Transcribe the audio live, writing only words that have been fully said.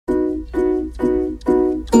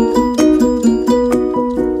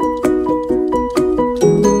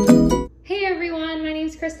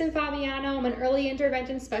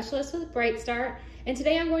Intervention Specialist with Bright Start, and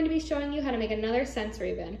today I'm going to be showing you how to make another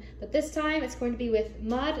sensory bin, but this time it's going to be with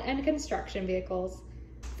mud and construction vehicles.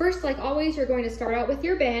 First, like always, you're going to start out with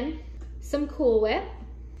your bin, some Cool Whip,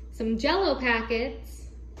 some Jello packets,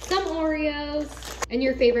 some Oreos, and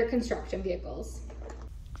your favorite construction vehicles.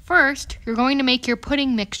 First, you're going to make your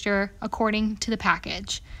pudding mixture according to the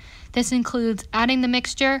package. This includes adding the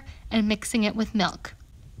mixture and mixing it with milk.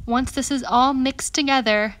 Once this is all mixed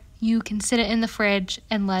together, you can sit it in the fridge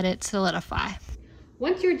and let it solidify.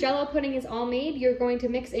 Once your Jello pudding is all made, you're going to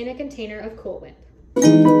mix in a container of Cool Whip.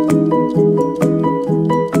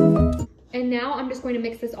 And now I'm just going to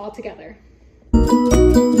mix this all together.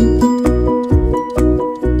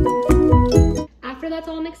 After that's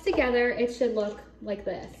all mixed together, it should look like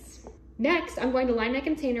this. Next, I'm going to line that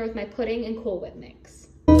container with my pudding and Cool Whip mix.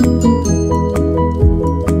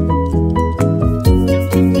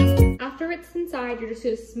 After it's inside, you're just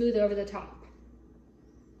going to smooth it over the top.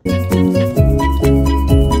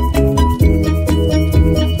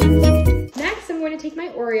 Next, I'm going to take my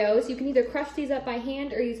Oreos. You can either crush these up by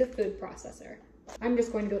hand or use a food processor. I'm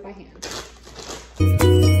just going to do it by hand.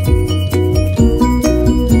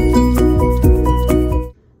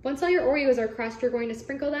 Once all your Oreos are crushed, you're going to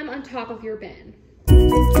sprinkle them on top of your bin.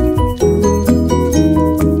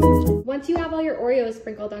 Once you have all your Oreos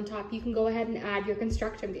sprinkled on top, you can go ahead and add your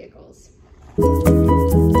construction vehicles.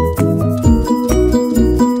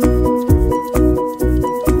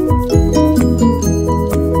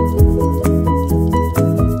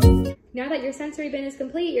 Now that your sensory bin is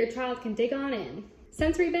complete, your child can dig on in.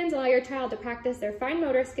 Sensory bins allow your child to practice their fine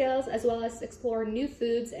motor skills as well as explore new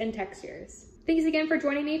foods and textures. Thanks again for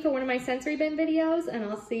joining me for one of my sensory bin videos, and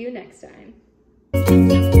I'll see you next time.